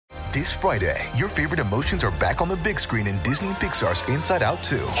This Friday, your favorite emotions are back on the big screen in Disney and Pixar's Inside Out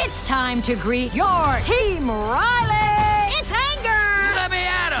 2. It's time to greet your Team Riley. It's anger. Let me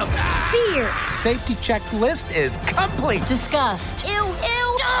at him. Fear. Safety checklist is complete. Disgust. Ew.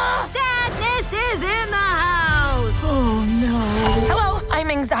 Sadness is in the house. Oh, no. Hello, I'm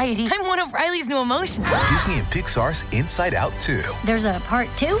anxiety. I'm one of Riley's new emotions. Disney and Pixar's Inside Out 2. There's a part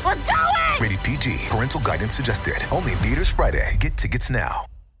 2? We're going! Rated PG. Parental guidance suggested. Only in theaters Friday. Get tickets now.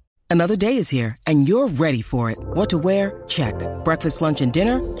 Another day is here, and you're ready for it. What to wear? Check. Breakfast, lunch, and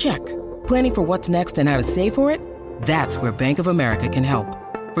dinner? Check. Planning for what's next and how to save for it? That's where Bank of America can help.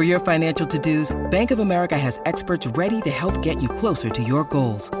 For your financial to-dos, Bank of America has experts ready to help get you closer to your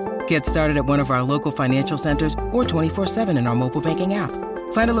goals. Get started at one of our local financial centers or 24/7 in our mobile banking app.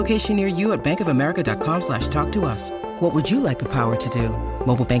 Find a location near you at bankofamerica.com/talktous. What would you like the power to do?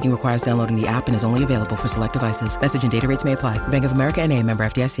 Mobile banking requires downloading the app and is only available for select devices. Message and data rates may apply. Bank of America N.A., member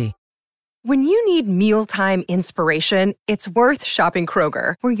FDIC. When you need mealtime inspiration, it's worth shopping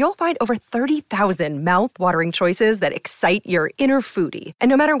Kroger, where you'll find over 30,000 mouth-watering choices that excite your inner foodie. And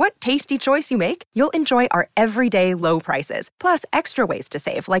no matter what tasty choice you make, you'll enjoy our everyday low prices, plus extra ways to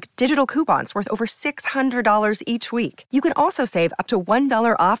save, like digital coupons worth over $600 each week. You can also save up to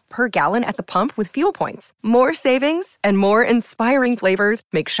 $1 off per gallon at the pump with fuel points. More savings and more inspiring flavors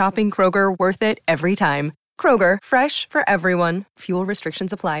make shopping Kroger worth it every time. Kroger, fresh for everyone. Fuel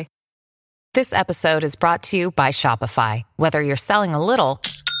restrictions apply. This episode is brought to you by Shopify. Whether you're selling a little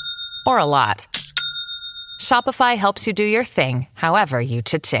or a lot, Shopify helps you do your thing, however you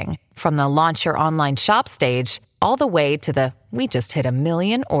cha-ching. From the launch your online shop stage, all the way to the we just hit 1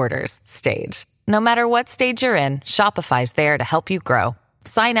 million orders stage. No matter what stage you're in, Shopify's there to help you grow.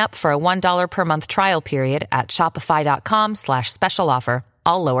 Sign up for a $1 per month trial period at shopify.com/special offer,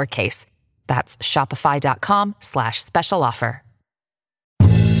 all lowercase. That's shopify.com/special offer.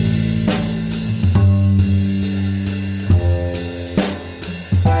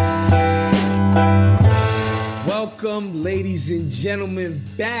 Welcome, ladies and gentlemen,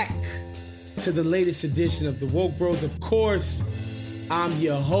 back to the latest edition of the Woke Bros. Of course, I'm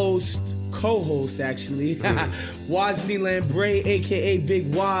your host, co-host actually, Wozni Lambre, aka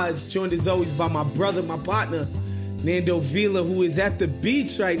Big Woz, joined as always by my brother, my partner, Nando Vila, who is at the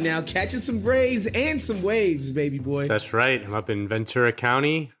beach right now, catching some rays and some waves, baby boy. That's right. I'm up in Ventura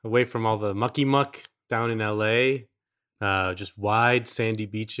County, away from all the mucky muck down in LA. Just wide, sandy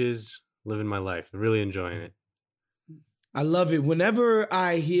beaches, living my life. Really enjoying it. I love it. Whenever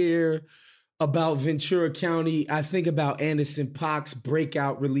I hear about Ventura County, I think about Anderson .Paak's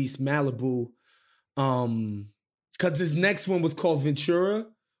breakout release Malibu. Because his next one was called Ventura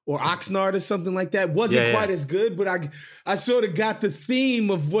or Oxnard or something like that. Wasn't quite as good, but I sort of got the theme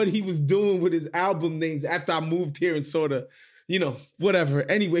of what he was doing with his album names after I moved here and sort of, whatever.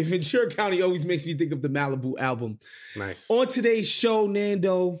 Anyway, Ventura County always makes me think of the Malibu album. Nice. On today's show,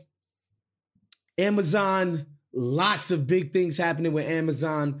 Nando, Amazon. Lots of big things happening with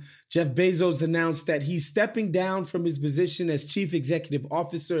Amazon. Jeff Bezos announced that he's stepping down from his position as chief executive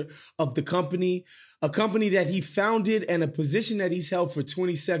officer of the company, a company that he founded and a position that he's held for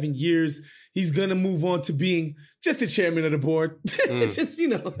 27 years. He's going to move on to being just the chairman of the board. Just,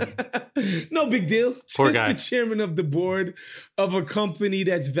 no big deal. Poor just guy. the chairman of the board of a company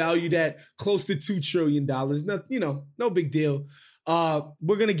that's valued at close to $2 trillion. No big deal.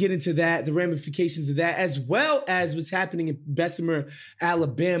 We're going to get into that, the ramifications of that, as well as what's happening in Bessemer,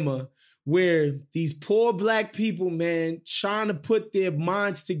 Alabama, where these poor black people, man, trying to put their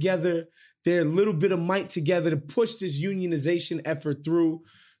minds together, their little bit of might together to push this unionization effort through.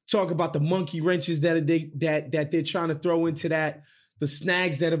 Talk about the monkey wrenches that they're trying to throw into that, the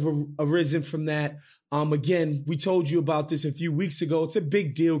snags that have arisen from that. Again, we told you about this a few weeks ago. It's a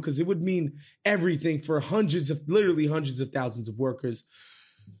big deal because it would mean everything for literally hundreds of thousands of workers.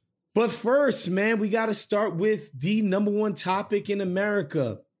 But first, man, we got to start with the number one topic in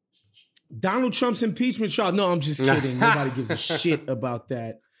America. Donald Trump's impeachment trial. No, I'm just kidding. Nobody gives a shit about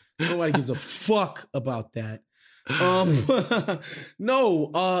that. Nobody gives a fuck about that.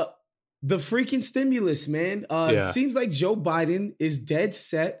 The freaking stimulus, man. It seems like Joe Biden is dead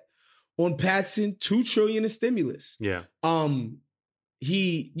set on passing $2 trillion of stimulus. Yeah.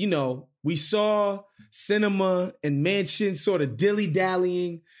 We saw Sinema and Manchin sort of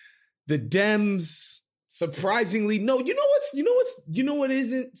dilly-dallying. The Dems, surprisingly, no, you know what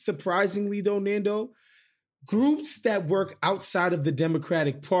isn't surprisingly though, Nando? Groups that work outside of the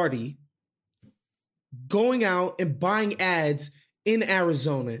Democratic Party going out and buying ads in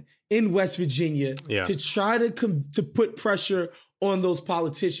Arizona, in West Virginia, to try to put pressure on those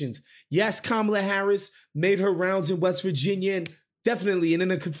politicians. Yes, Kamala Harris made her rounds in West Virginia and definitely, and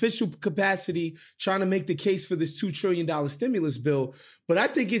in an official capacity, trying to make the case for this $2 trillion stimulus bill. But I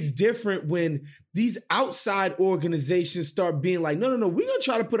think it's different when these outside organizations start being like, no, we're going to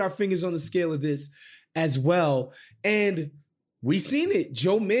try to put our fingers on the scale of this as well. And we seen it.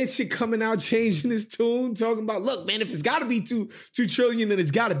 Joe Manchin coming out, changing his tune, talking about, look, man, if it's got to be $2 trillion, then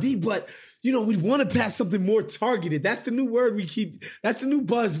it's got to be. But, we want to pass something more targeted. That's the new word that's the new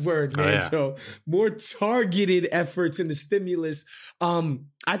buzzword, man, Joe. More targeted efforts in the stimulus.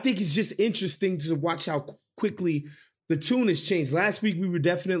 I think it's just interesting to watch how quickly the tune has changed. Last week, we were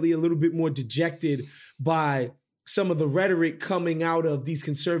definitely a little bit more dejected by some of the rhetoric coming out of these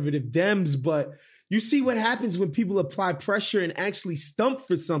conservative Dems, but you see what happens when people apply pressure and actually stump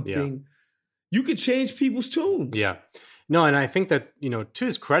for something. Yeah. You could change people's tunes. Yeah. No, and I think that, to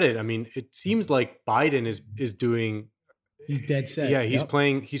his credit, I mean, it seems like Biden is doing. He's dead set. Yeah, he's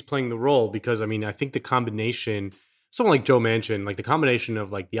playing the role because, I mean, I think the combination, someone like Joe Manchin, like the combination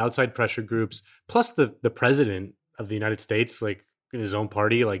of like the outside pressure groups plus the president of the United States, like in his own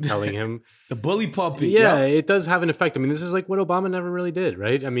party, like telling him the bully puppy. Yeah, it does have an effect. I mean, this is like what Obama never really did,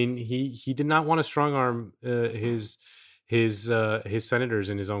 right? I mean, he did not want to strong arm his senators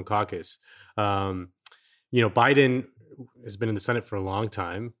in his own caucus. Biden has been in the Senate for a long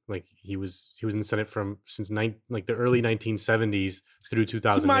time. Like he was in the Senate since the early 1970s through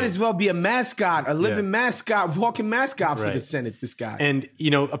 2000. He might as well be a mascot, a living mascot, walking mascot for the Senate. This guy. And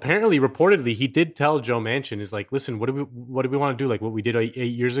apparently, reportedly, he did tell Joe Manchin is like, listen, what do we want to do? Like what we did 8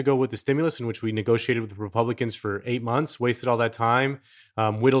 years ago with the stimulus, in which we negotiated with the Republicans for 8 months, wasted all that time,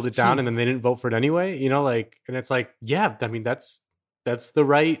 whittled it down, and then they didn't vote for it anyway. And it's like, yeah, I mean that's the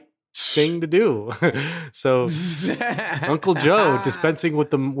right thing to do. So Uncle Joe dispensing with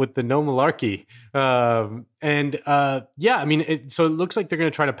the no malarkey. I mean, so it looks like they're going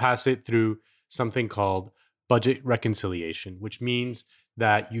to try to pass it through something called budget reconciliation, which means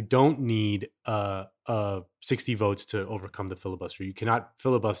that you don't need 60 votes to overcome the filibuster. You cannot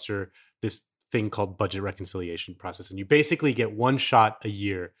filibuster this thing called budget reconciliation process. And you basically get one shot a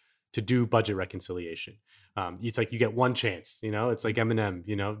year to do budget reconciliation. It's like you get one chance, it's like Eminem,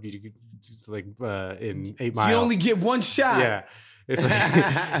 it's like in 8 Mile. You only get one shot. Yeah. It's like,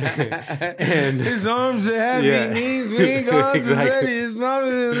 and his arms are heavy, knees weak, arms are ready, his mom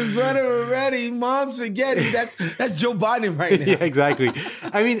is in his sweater already, mom's spaghetti. That's Joe Biden right now. Yeah, exactly.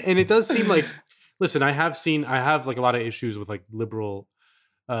 I mean, and it does seem like, listen, I have like a lot of issues with like liberal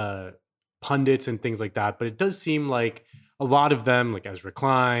pundits and things like that, but it does seem like a lot of them, like Ezra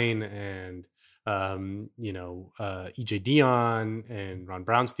Klein and E.J. Dionne and Ron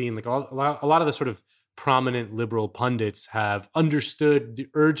Brownstein, like a lot of the sort of prominent liberal pundits have understood the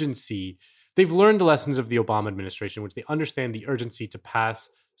urgency. They've learned the lessons of the Obama administration, which they understand the urgency to pass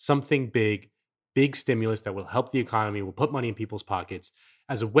something big stimulus that will help the economy, will put money in people's pockets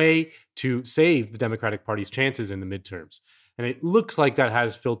as a way to save the Democratic Party's chances in the midterms. And it looks like that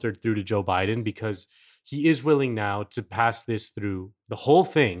has filtered through to Joe Biden because he is willing now to pass this through the whole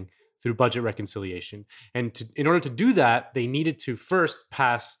thing through budget reconciliation. And in order to do that, they needed to first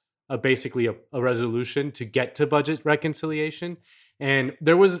pass basically a resolution to get to budget reconciliation. And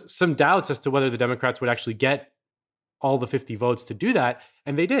there was some doubts as to whether the Democrats would actually get all the 50 votes to do that.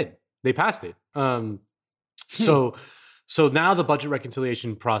 And they did. They passed it. So now the budget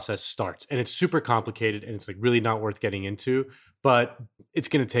reconciliation process starts, and it's super complicated, and it's like really not worth getting into, but it's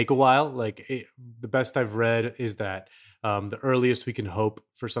going to take a while. Like the best I've read is that the earliest we can hope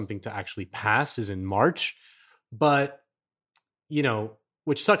for something to actually pass is in March, but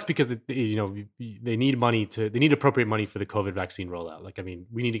which sucks because they need money they need appropriate money for the COVID vaccine rollout. Like, I mean,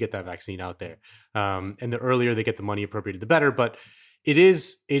 we need to get that vaccine out there, and the earlier they get the money appropriated, the better. But it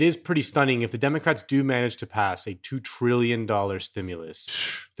is pretty stunning if the Democrats do manage to pass a $2 trillion stimulus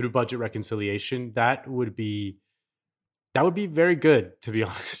through budget reconciliation. That would be very good, to be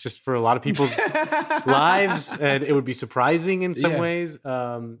honest, just for a lot of people's lives, and it would be surprising in some ways.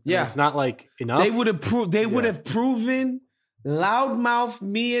 It's not like enough. They would have proven loudmouth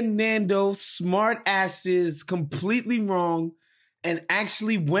me and Nando, smart asses, completely wrong, and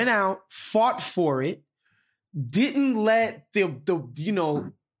actually went out, fought for it. Didn't let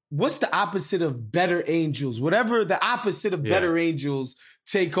what's the opposite of better angels? Whatever the opposite of better angels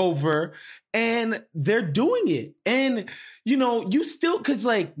take over, and they're doing it. And you still, because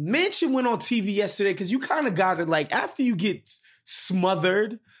like Manchin went on TV yesterday, because you kind of got to, like, after you get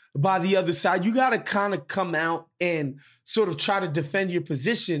smothered by the other side, you got to kind of come out and sort of try to defend your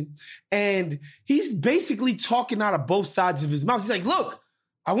position. And he's basically talking out of both sides of his mouth. He's like, look,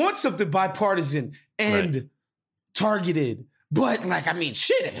 I want something bipartisan and targeted, But like, I mean,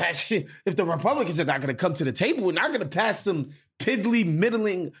 shit, if the Republicans are not going to come to the table, we're not going to pass some piddly,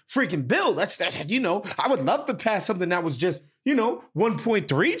 middling freaking bill. That's, you know, I would love to pass something that was just, you know,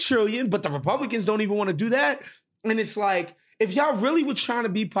 1.3 trillion, but the Republicans don't even want to do that. And it's like, if y'all really were trying to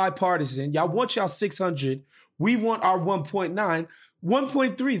be bipartisan, y'all want y'all 600, we want our 1.9,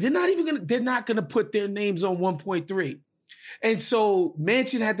 1.3. They're not going to put their names on 1.3. And so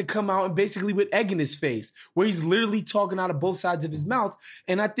Manchin had to come out and basically with egg in his face, where he's literally talking out of both sides of his mouth.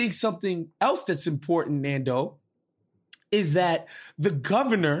 And I think something else that's important, Nando, is that the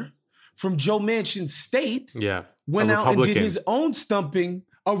governor from Joe Manchin's state went out and did his own stumping,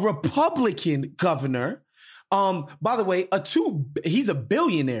 a Republican governor. By the way, he's a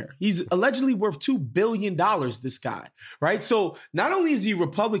billionaire. He's allegedly worth $2 billion, this guy, right? So not only is he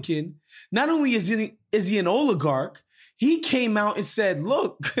Republican, not only is he an oligarch, he came out and said,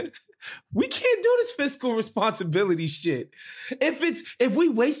 look, we can't do this fiscal responsibility shit. If we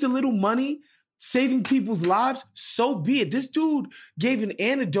waste a little money saving people's lives, so be it. This dude gave an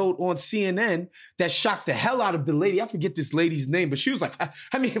anecdote on CNN that shocked the hell out of the lady. I forget this lady's name, but she was like,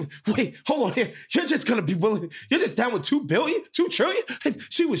 I mean, wait, hold on here. You're just going to be willing, you're just down with 2 trillion? And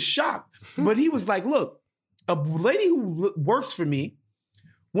she was shocked. But he was like, look, a lady who works for me,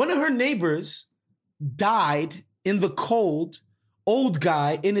 one of her neighbors died in the cold, old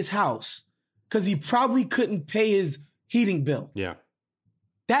guy in his house because he probably couldn't pay his heating bill. Yeah.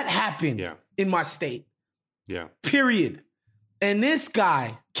 That happened in my state. Yeah. Period. And this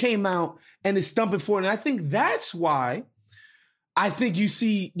guy came out and is stumping for it. And I think that's why I think you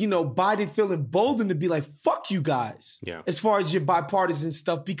see, you know, Biden feeling emboldened to be like, fuck you guys. Yeah. As far as your bipartisan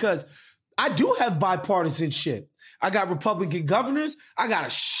stuff, because I do have bipartisan shit. I got Republican governors. I got a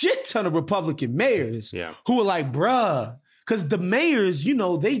shit ton of Republican mayors who are like, bruh, because the mayors, you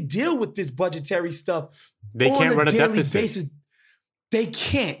know, they deal with this budgetary stuff they can't run a daily deficit. Basis. They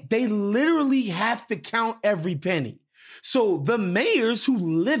can't. They literally have to count every penny. So the mayors who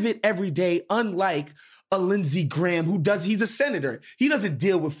live it every day, unlike a Lindsey Graham he's a senator. He doesn't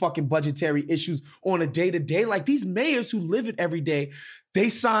deal with fucking budgetary issues on a day-to-day. Like these mayors who live it every day, they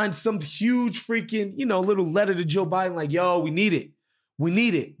signed some huge freaking, you know, little letter to Joe Biden like, yo, we need it. We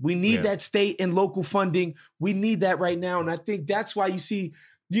need it. We need that state and local funding. We need that right now. And I think that's why you see,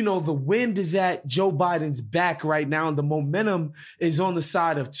 you know, the wind is at Joe Biden's back right now. And the momentum is on the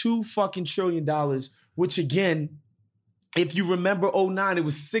side of $2 trillion, which again, if you remember 2009, it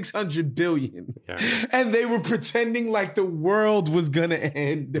was 600 billion. Yeah. And they were pretending like the world was going to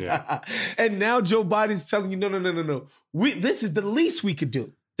end. Yeah. And now Joe Biden's telling you, no. This is the least we could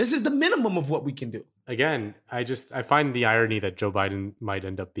do. This is the minimum of what we can do. Again, I find the irony that Joe Biden might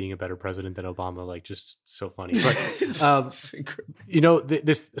end up being a better president than Obama, like just so funny. But, you know,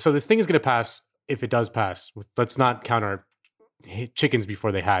 this thing is going to pass if it does pass. Let's not count our chickens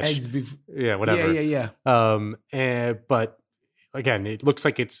before they hatch. Eggs before. Yeah, whatever. Yeah. But again, it looks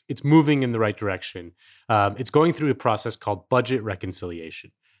like it's moving in the right direction. It's going through a process called budget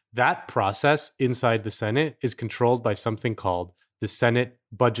reconciliation. That process inside the Senate is controlled by something called the Senate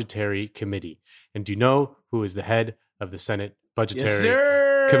Budgetary Committee. And do you know who is the head of the Senate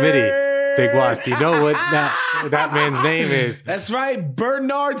Budgetary Committee? Big Was, do you know what that man's name is? That's right,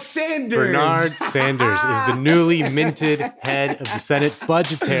 Bernard Sanders. Bernard Sanders is the newly minted head of the Senate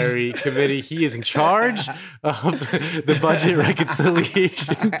Budgetary Committee. He is in charge of the budget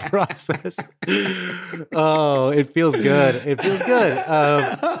reconciliation process. Oh, it feels good. It feels good.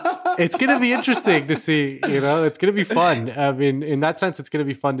 It's going to be interesting to see, you know, it's going to be fun. I mean, in that sense, it's going to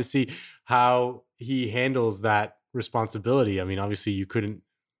be fun to see how he handles that responsibility. I mean, obviously you couldn't,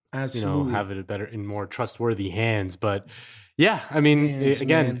 have it better in more trustworthy hands. But yeah, I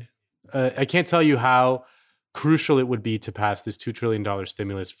mean, I can't tell you how crucial it would be to pass this $2 trillion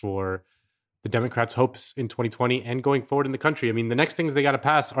stimulus for the Democrats' hopes in 2020 and going forward in the country. I mean, the next things they got to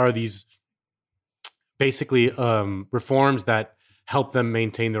pass are these basically reforms that help them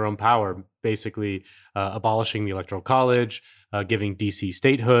maintain their own power, basically abolishing the Electoral College, giving DC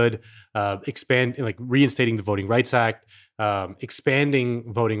statehood, reinstating the Voting Rights Act,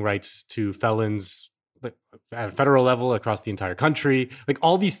 expanding voting rights to felons at a federal level across the entire country. Like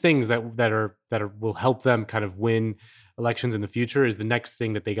all these things that will help them kind of win elections in the future is the next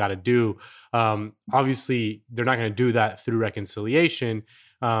thing that they got to do. Obviously, they're not going to do that through reconciliation,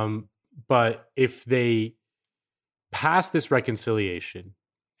 but if they pass this reconciliation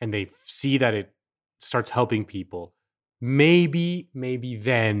and they see that it starts helping people, maybe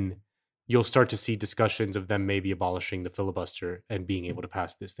then you'll start to see discussions of them maybe abolishing the filibuster and being able to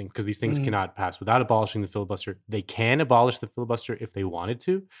pass this thing, because these things cannot pass without abolishing the filibuster. They can abolish the filibuster if they wanted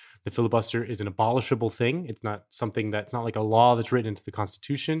to. The filibuster is an abolishable thing. It's not something that's not like a law that's written into the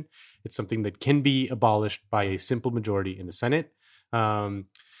Constitution. It's something that can be abolished by a simple majority in the Senate.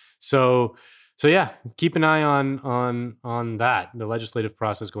 So yeah, keep an eye on that, the legislative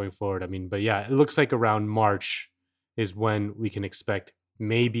process going forward. I mean, but yeah, it looks like around March is when we can expect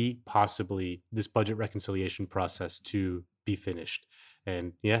maybe, possibly, this budget reconciliation process to be finished.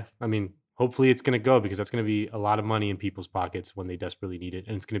 And yeah, I mean, hopefully it's going to go, because that's going to be a lot of money in people's pockets when they desperately need it.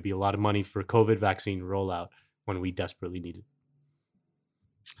 And it's going to be a lot of money for COVID vaccine rollout when we desperately need it.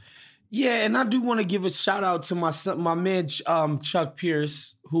 Yeah, and I do want to give a shout out to my man Chuck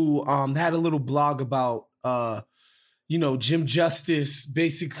Pierce, who had a little blog about Jim Justice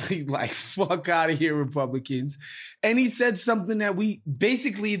basically like, fuck out of here, Republicans. And he said something that we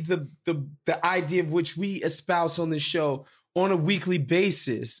basically the idea of which we espouse on this show on a weekly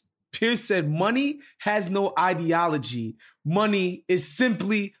basis. Pierce said, money has no ideology. Money is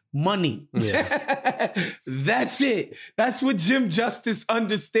simply money. Yeah. That's it. That's what Jim Justice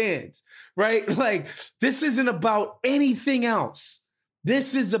understands, right? Like, this isn't about anything else.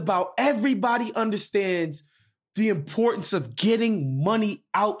 This is about everybody understands the importance of getting money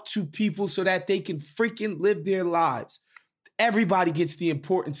out to people so that they can freaking live their lives. Everybody gets the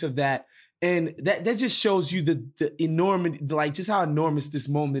importance of that. And that just shows you the enormity, like just how enormous this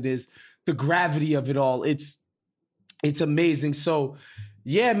moment is, the gravity of it all. It's amazing. So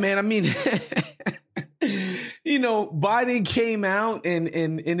yeah, man, I mean, Biden came out and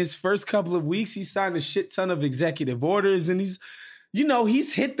in his first couple of weeks, he signed a shit ton of executive orders, and he's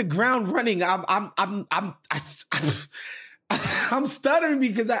hit the ground running. I'm stuttering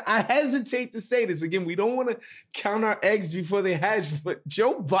because I hesitate to say this again. We don't want to count our eggs before they hatch, but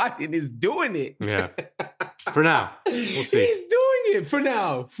Joe Biden is doing it. Yeah. For now. We'll see. He's doing it for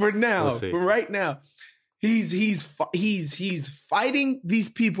now. We'll see. For right now. He's fighting these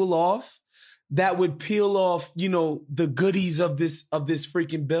people off that would peel off, the goodies of this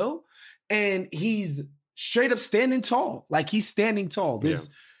freaking bill. And he's straight up standing tall. Like, he's standing tall.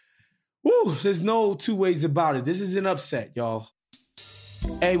 There's no two ways about it. This is an upset, y'all.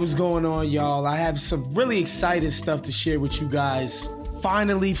 Hey, what's going on, y'all? I have some really exciting stuff to share with you guys.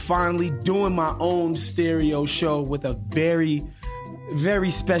 Finally doing my own stereo show with a very, very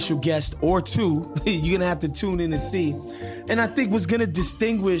special guest or two. You're going to have to tune in and see. And I think what's going to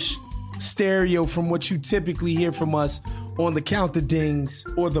distinguish stereo from what you typically hear from us on the Count the Dings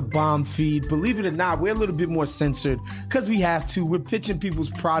or the Bomb feed. Believe it or not, we're a little bit more censored because we have to. We're pitching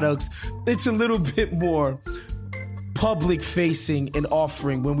people's products. It's a little bit more public facing and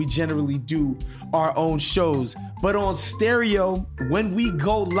offering when we generally do our own shows. But on stereo, when we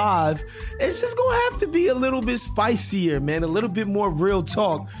go live, it's just gonna have to be a little bit spicier, man, a little bit more real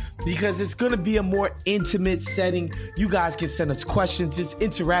talk, because it's gonna be a more intimate setting. You guys can send us questions, it's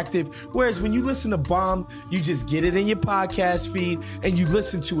interactive. Whereas when you listen to Bomb, you just get it in your podcast feed and you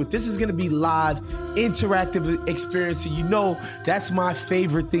listen to it. This is gonna be live, interactive experience. And that's my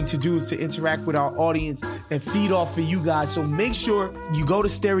favorite thing to do, is to interact with our audience and feed off of you guys. So make sure you go to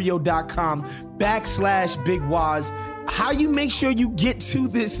stereo.com/Big Waz. How you make sure you get to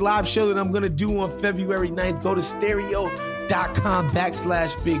this live show that I'm going to do on February 9th, go to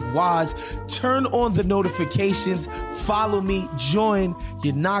stereo.com/Big Waz. Turn on the notifications, follow me, join.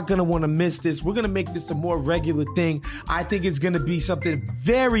 You're not going to want to miss this. We're going to make this a more regular thing. I think it's going to be something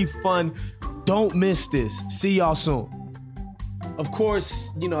very fun. Don't miss this. See y'all soon. Of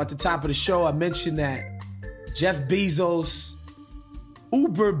course, at the top of the show, I mentioned that Jeff Bezos,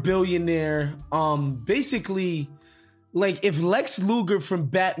 uber billionaire, basically, like, if Lex Luger from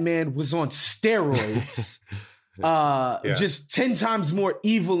Batman was on steroids, just 10 times more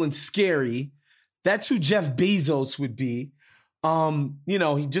evil and scary, that's who Jeff Bezos would be.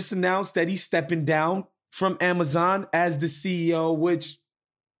 He just announced that he's stepping down from Amazon as the CEO, which,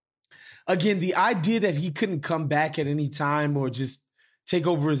 again, the idea that he couldn't come back at any time or just take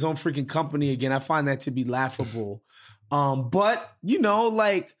over his own freaking company again, I find that to be laughable. But,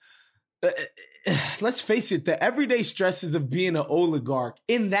 let's face it, the everyday stresses of being an oligarch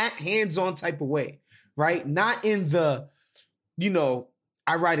in that hands-on type of way, right? Not in the,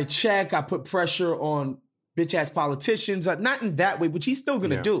 I write a check, I put pressure on bitch-ass politicians, not in that way, which he's still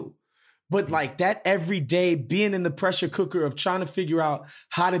going to do. But like that everyday being in the pressure cooker of trying to figure out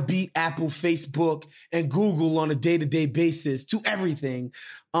how to beat Apple, Facebook, and Google on a day-to-day basis to everything.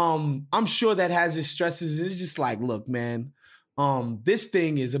 I'm sure that has its stresses. It's just like, look, man, this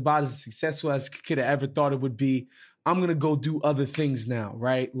thing is about as successful as I could have ever thought it would be. I'm going to go do other things now,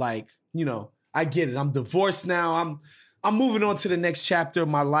 right? Like, I get it. I'm divorced now. I'm moving on to the next chapter of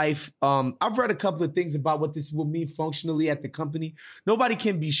my life. I've read a couple of things about what this will mean functionally at the company. Nobody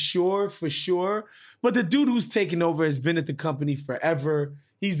can be sure for sure, but the dude who's taken over has been at the company forever.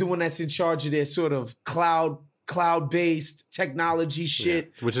 He's the one that's in charge of their sort of cloud-based technology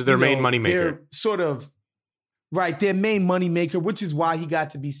shit. Which is their main moneymaker. They're sort of, right, their main moneymaker, which is why he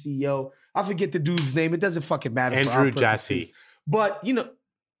got to be CEO. I forget the dude's name. It doesn't fucking matter. Andrew Jassy. But,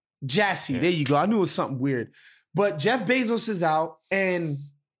 Jassy, there you go. I knew it was something weird. But Jeff Bezos is out, and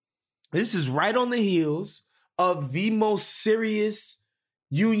this is right on the heels of the most serious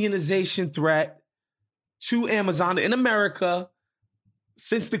unionization threat to Amazon in America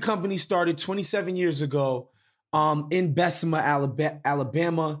since the company started 27 years ago in Bessemer,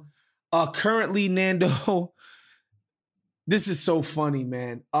 Alabama. Currently, Nando, this is so funny,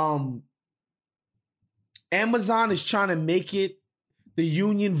 man. Amazon is trying to make it the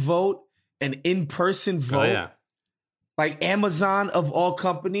union vote an in-person vote. Oh, yeah. Like Amazon, of all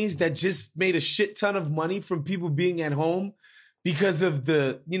companies, that just made a shit ton of money from people being at home because of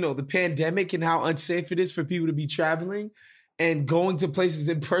the pandemic and how unsafe it is for people to be traveling and going to places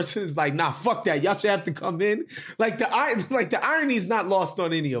in person is like, nah, fuck that. Y'all should have to come in. Like the irony is not lost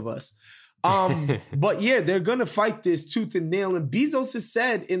on any of us. But yeah, they're gonna fight this tooth and nail. And Bezos has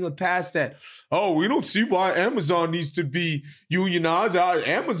said in the past that, we don't see why Amazon needs to be unionized.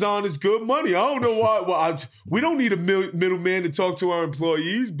 Amazon is good money. I don't know why. Well, we don't need a middleman to talk to our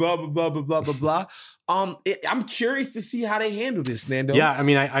employees. Blah blah blah blah blah blah blah. I'm curious to see how they handle this, Nando. Yeah, I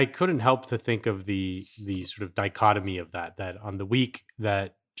mean, I couldn't help to think of the sort of dichotomy of that on the week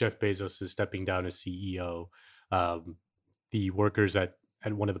that Jeff Bezos is stepping down as CEO, the workers at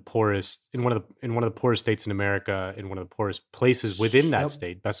one of the poorest states in America, in one of the poorest places within that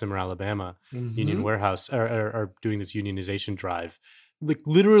state, Bessemer, Alabama, Union Warehouse, are doing this unionization drive. Like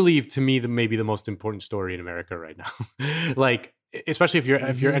literally, to me, maybe the most important story in America right now. Like, especially if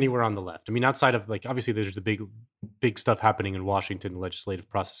you're anywhere on the left. I mean, outside of like, obviously, there's the big stuff happening in Washington, legislative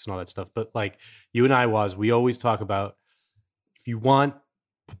process and all that stuff. But like you and I, we always talk about if you want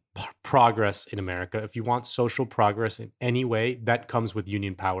progress in America, if you want social progress in any way, that comes with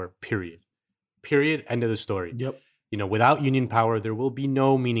union power, period. End of the story. Yep. Without union power, there will be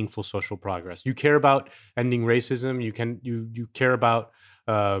no meaningful social progress. You care about ending racism. You care about,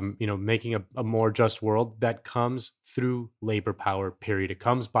 making a more just world. That comes through labor power, period. It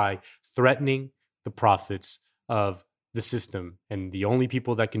comes by threatening the profits of the system. And the only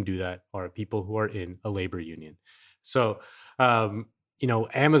people that can do that are people who are in a labor union. So,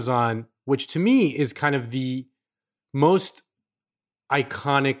 Amazon, which to me is kind of the most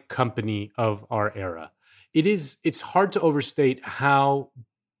iconic company of our era. It's hard to overstate how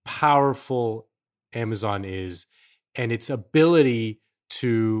powerful Amazon is and its ability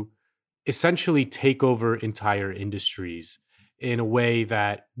to essentially take over entire industries in a way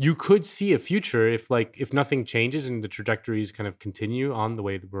that you could see a future if nothing changes and the trajectories kind of continue on the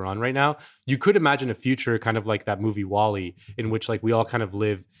way that we're on right now. You could imagine a future kind of like that movie WALL-E, in which like we all kind of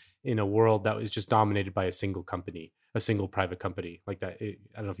live in a world that was just dominated by a single company, a single private company like that. I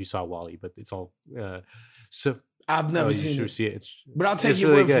don't know if you saw WALL-E, but it's all so. I've never seen it. See it. But I'll take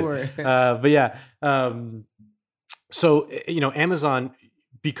your really word for it. But yeah, so Amazon.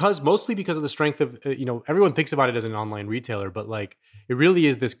 Mostly because of the strength of, everyone thinks about it as an online retailer, but like it really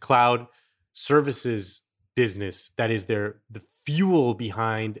is this cloud services business that is the fuel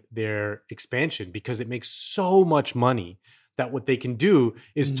behind their expansion, because it makes so much money that what they can do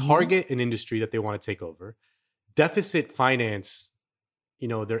is target an industry that they want to take over, deficit finance,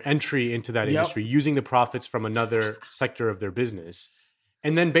 their entry into that industry using the profits from another sector of their business,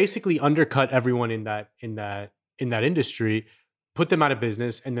 and then basically undercut everyone in that industry, put them out of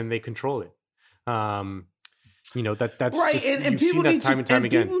business, and then they control it. That's right. Just, and people need time and time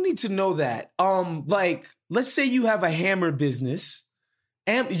again. People need to know that. Like, let's say you have a hammer business,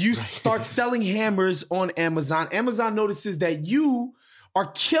 and you start selling hammers on Amazon. Amazon notices that you are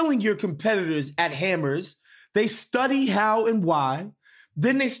killing your competitors at hammers. They study how and why.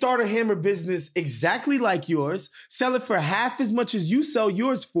 Then they start a hammer business exactly like yours, sell it for half as much as you sell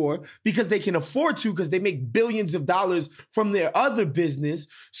yours for, because they can afford to, because they make billions of dollars from their other business,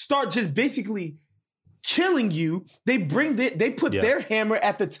 start just basically killing you. They put their hammer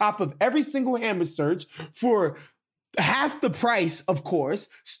at the top of every single hammer search for half the price, of course,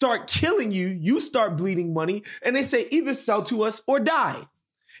 start killing you. You start bleeding money, and they say either sell to us or die.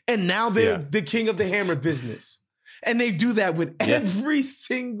 And now they're the king of the hammer business. And they do that with every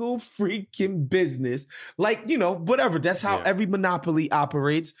single freaking business. Like, whatever. That's how every monopoly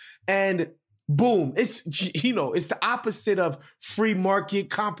operates. And boom. It's the opposite of free market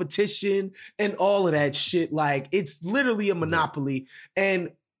competition and all of that shit. Like, it's literally a monopoly,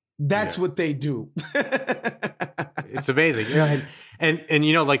 and that's what they do. It's amazing. Yeah. And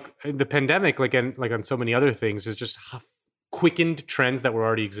you know, like the pandemic, like on so many other things, is just quickened trends that were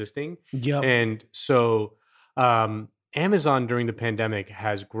already existing. Yep. And so Amazon during the pandemic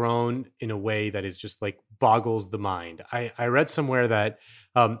has grown in a way that is just like boggles the mind. I read somewhere that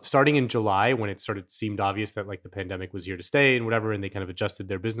starting in July, when it seemed obvious that like the pandemic was here to stay and whatever, and they kind of adjusted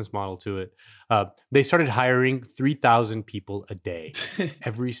their business model to it, they started hiring 3,000 people a day,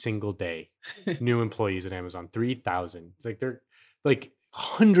 every single day, new employees at Amazon. 3,000. It's like they're like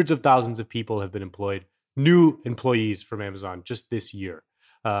hundreds of thousands of people have been employed, new employees from Amazon just this year.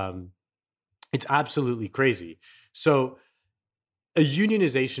 It's absolutely crazy. So a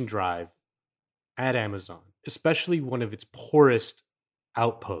unionization drive at Amazon, especially one of its poorest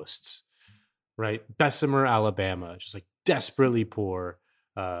outposts, right? Bessemer, Alabama, just like desperately poor,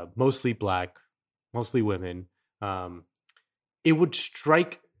 mostly Black, mostly women. It would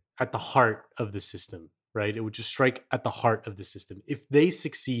strike at the heart of the system, right? It would just strike at the heart of the system. If they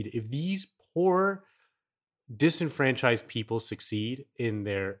succeed, if these poor, disenfranchised people succeed in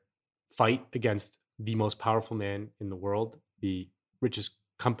their fight against the most powerful man in the world, the richest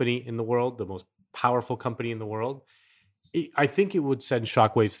company in the world, the most powerful company in the world, I think it would send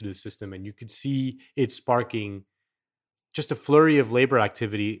shockwaves through the system, and you could see it sparking just a flurry of labor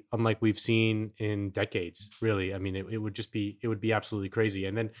activity unlike we've seen in decades, really. I mean, it would be absolutely crazy.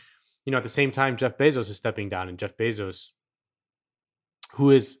 And then, you know, at the same time, Jeff Bezos is stepping down, and Jeff Bezos, who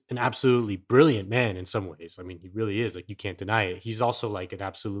is an absolutely brilliant man in some ways. I mean, he really is. Like, you can't deny it. He's also like an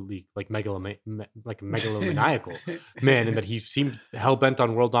absolutely like megalomaniacal man, in that he seemed hell bent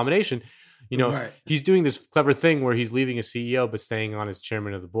on world domination. You know, He's doing this clever thing where he's leaving as CEO but staying on as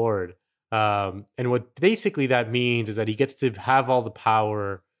chairman of the board. And what basically that means is that he gets to have all the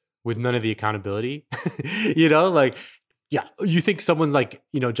power with none of the accountability. You know, like, yeah, you think someone's like,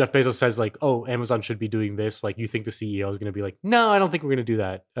 you know, Jeff Bezos says like, oh, Amazon should be doing this. Like, you think the CEO is going to be like, no, I don't think we're going to do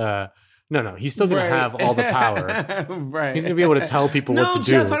that. No, he's still going to have all the power. Right. He's going to be able to tell people what to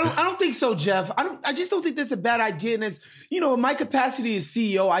Jeff, do. I don't think so, Jeff. I just don't think that's a bad idea. And as you know, in my capacity as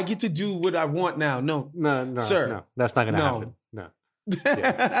CEO, I get to do what I want now. No, sir. No, that's not going to happen. No.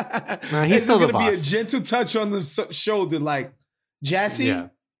 Yeah. No, he's still the boss. It's going to be a gentle touch on the shoulder, like, Jassy,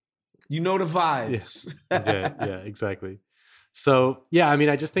 you know the vibes. Yeah, exactly. So yeah, I mean,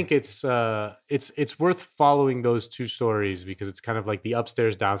 I just think it's worth following those two stories, because it's kind of like the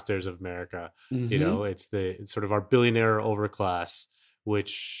upstairs downstairs of America. Mm-hmm. You know, it's sort of our billionaire overclass,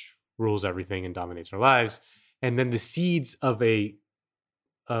 which rules everything and dominates our lives, and then the seeds of a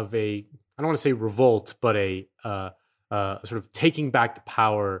I don't want to say revolt, but a sort of taking back the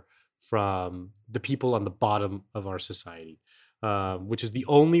power from the people on the bottom of our society, which is the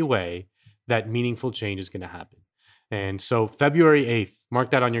only way that meaningful change is going to happen. And so February 8th,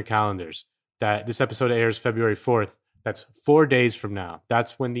 mark that on your calendars, that this episode airs February 4th. That's 4 days from now.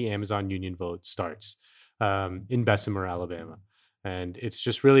 That's when the Amazon union vote starts in Bessemer, Alabama. And it's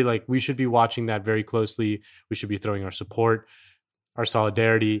just really like, we should be watching that very closely. We should be throwing our support, our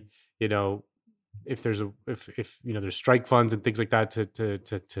solidarity, you know, if there's there's strike funds and things like that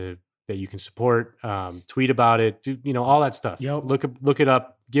to that you can support, tweet about it, do, you know, all that stuff. Yep. Look it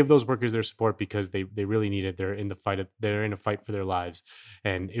up, give those workers their support, because they really need it. They're in a fight for their lives,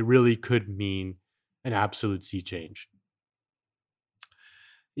 and it really could mean an absolute sea change.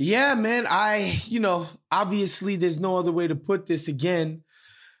 Yeah, man. Obviously there's no other way to put this. Again,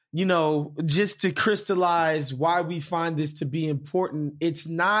 you know, just to crystallize why we find this to be important, it's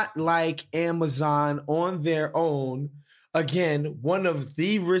not like Amazon on their own, again, one of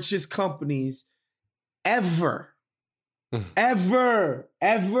the richest companies ever on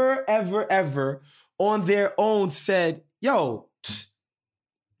their own said, yo,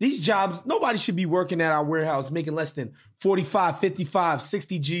 these jobs, nobody should be working at our warehouse making less than 45, 55,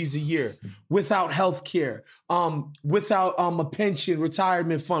 60 G's a year without health care, without a pension,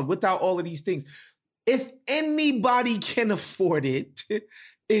 retirement fund, without all of these things. If anybody can afford it,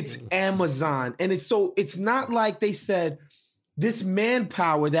 it's Amazon. And it's not like they said, this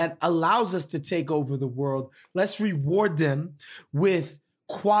manpower that allows us to take over the world, let's reward them with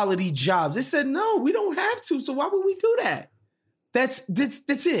quality jobs. They said, no, we don't have to. So why would we do that? That's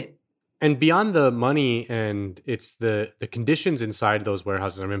it. And beyond the money, and it's the conditions inside those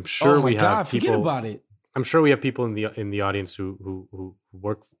warehouses. I mean, I'm sure we have people. Forget about it. I'm sure we have people in the audience who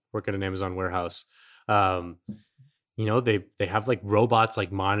work at an Amazon warehouse. they have like robots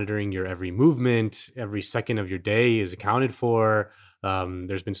like monitoring your every movement, every second of your day is accounted for.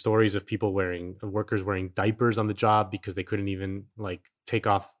 There's been stories of workers wearing diapers on the job because they couldn't even like take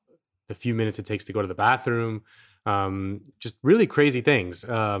off the few minutes it takes to go to the bathroom. Just really crazy things,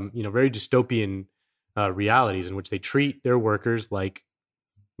 very dystopian realities in which they treat their workers like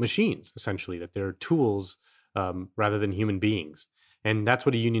machines, essentially, that they're tools rather than human beings. And that's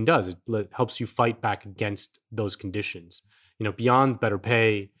what a union does. It helps you fight back against those conditions, beyond better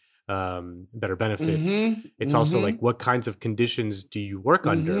pay, better benefits. It's also like, what kinds of conditions do you work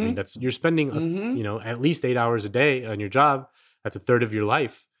under? I mean, you're spending, at least 8 hours a day on your job. That's a third of your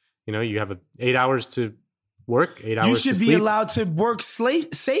life. You have 8 hours to work, 8 hours to sleep. You should be allowed to work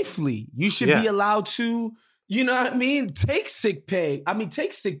safely. You should be allowed to, take sick pay.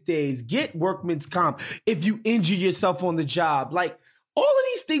 Take sick days, get workman's comp if you injure yourself on the job. Like, all of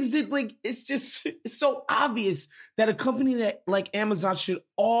these things that, like, it's so obvious that a company that like Amazon should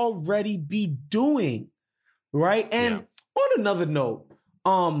already be doing, right? And on another note,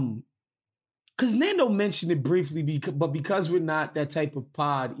 because Nando mentioned it briefly, but because we're not that type of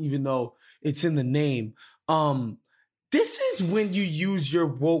pod, even though it's in the name, this is when you use your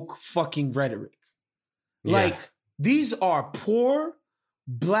woke fucking rhetoric. Yeah. Like, these are poor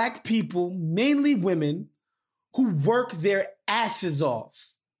Black people, mainly women, who work their asses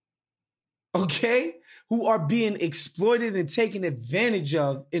off, okay? Who are being exploited and taken advantage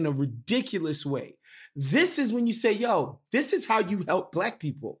of in a ridiculous way. This is when you say, yo, this is how you help Black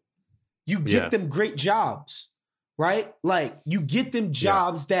people. You get them great jobs, right? Like, you get them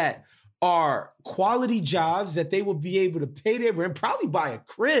jobs that are quality jobs that they will be able to pay their rent, probably buy a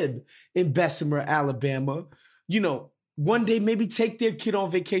crib in Bessemer, Alabama, one day maybe take their kid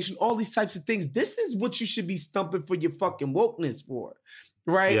on vacation, all these types of things. This is what you should be stumping for your fucking wokeness for,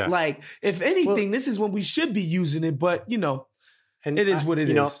 right? Yeah. Like, if anything, this is when we should be using it, but, and it is what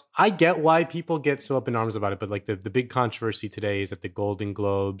it is. I get why people get so up in arms about it, but like the big controversy today is that the Golden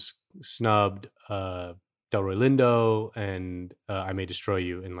Globes snubbed Delroy Lindo and I May Destroy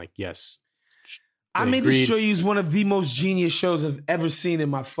You. And like, yes. I May Destroy You is one of the most genius shows I've ever seen in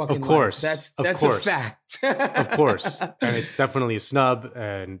my fucking life. That's a fact. Of course. And it's definitely a snub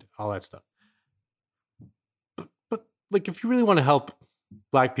and all that stuff. But like, if you really want to help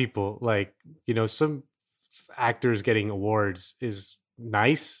Black people, like, some actors getting awards is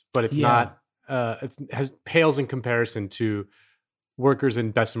nice, but it's not, pales in comparison to workers in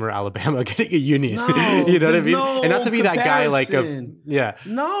Bessemer, Alabama getting a union. No, you know what I mean? No, and not to be that guy, like,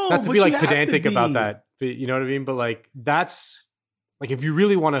 not to be like pedantic about that, but you know what I mean? But like, that's like, if you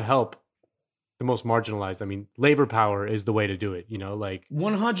really want to help the most marginalized, I mean, labor power is the way to do it, like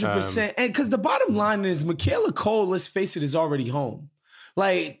 100%. And because the bottom line is Michaela Cole, let's face it, is already home.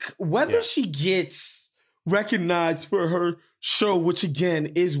 Like, whether she gets recognized for her show, which again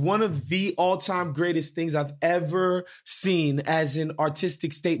is one of the all-time greatest things I've ever seen as an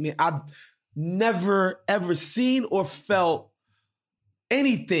artistic statement. I've never ever seen or felt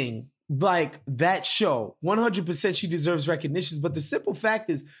anything like that show. 100% she deserves recognition, but the simple fact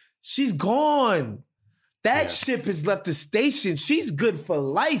is she's gone. That ship has left the station. She's good for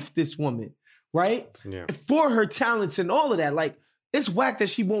life, this woman, right? Yeah. For her talents and all of that. Like, it's whack that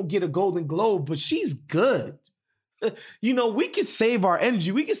she won't get a Golden Globe, but she's good. We could save our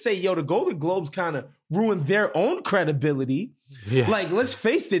energy. We could say, the Golden Globes kind of ruined their own credibility. Yeah. Like, let's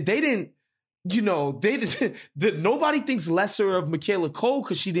face it, they didn't, nobody thinks lesser of Michaela Cole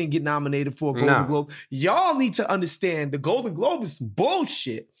because she didn't get nominated for a Golden Globe. Y'all need to understand the Golden Globe is some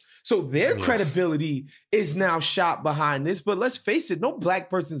bullshit. So their credibility is now shot behind this. But let's face it, no Black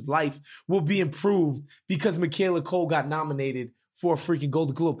person's life will be improved because Michaela Cole got nominated for a freaking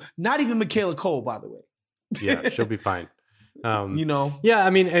Golden Globe. Not even Michaela Cole, by the way. Yeah, she'll be fine. Yeah, I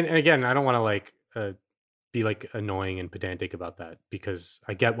mean, and again, I don't want to like be like annoying and pedantic about that, because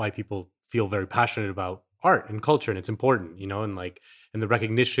I get why people feel very passionate about art and culture, and it's important, and the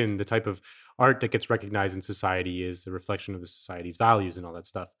recognition, the type of art that gets recognized in society is a reflection of the society's values and all that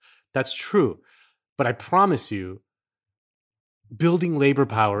stuff. That's true. But I promise you, building labor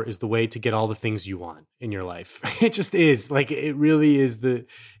power is the way to get all the things you want in your life. It just is. Like, it really is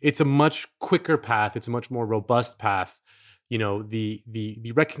it's a much quicker path. It's a much more robust path.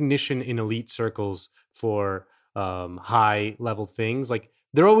 The recognition in elite circles for high level things, like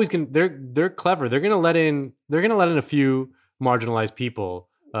they're always they're clever. They're going to let in a few marginalized people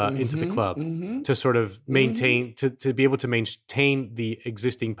into the club to sort of maintain, to be able to maintain the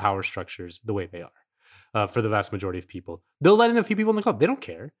existing power structures the way they are. For the vast majority of people, they'll let in a few people in the club. They don't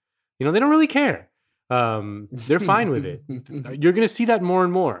care. They don't really care. They're fine with it. You're going to see that more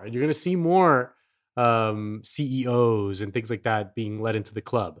and more. You're going to see more CEOs and things like that being let into the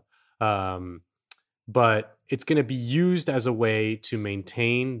club. But it's going to be used as a way to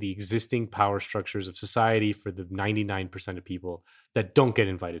maintain the existing power structures of society for the 99% of people that don't get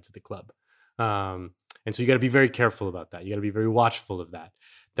invited to the club. And so you got to be very careful about that. You got to be very watchful of that,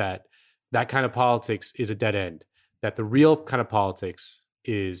 that kind of politics is a dead end, that the real kind of politics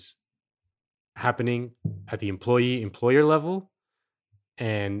is happening at the employer level,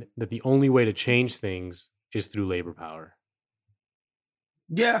 and that the only way to change things is through labor power.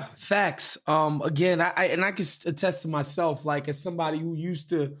 Yeah, facts. Again, I can attest to myself, like as somebody who used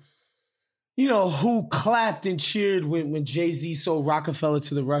to, who clapped and cheered when Jay-Z sold Rockefeller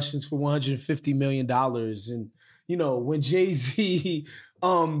to the Russians for $150 million. And, when Jay-Z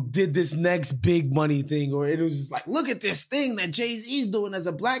did this next big money thing, or it was just like, look at this thing that Jay-Z's doing as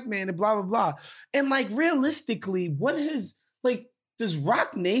a black man and blah, blah, blah. And like, realistically, does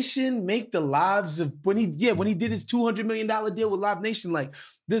Roc Nation make the lives of when he did his $200 million deal with Live Nation? Like,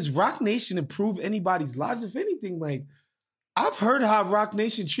 does Roc Nation improve anybody's lives? If anything, like, I've heard how Roc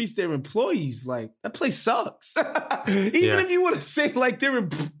Nation treats their employees. Like, that place sucks. Even if you want to say like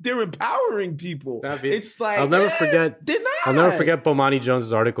they're empowering people, it's like I'll never forget. They're not. I'll never forget Bomani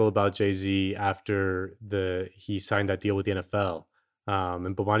Jones' article about Jay-Z after he signed that deal with the NFL.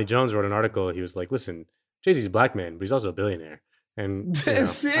 And Bomani Jones wrote an article. He was like, "Listen, Jay-Z's a black man, but he's also a billionaire." And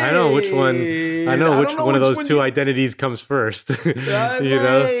I know which one. I know which one of those two identities comes first.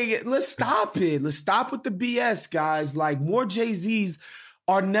 Let's stop it. Let's stop with the BS, guys. Like, more Jay-Z's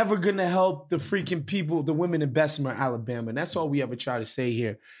are never gonna help the freaking people, the women in Bessemer, Alabama. And that's all we ever try to say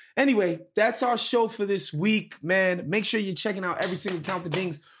here. Anyway, that's our show for this week, man. Make sure you're checking out every single Count the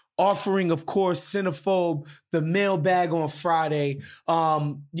Dings offering, of course, Cinephobe, the mailbag on Friday.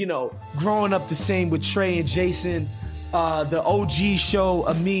 Growing up the same with Trey and Jason. The OG show,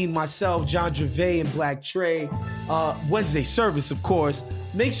 Amin, myself, John Gervais, and Black Trey. Wednesday service, of course.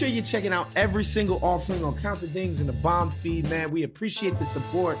 Make sure you're checking out every single offering on Count the Dings in the bomb feed, man. We appreciate the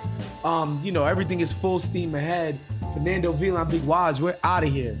support. Everything is full steam ahead. Fernando Vila, Big Waz, we're out of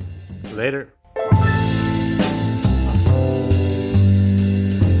here. Later.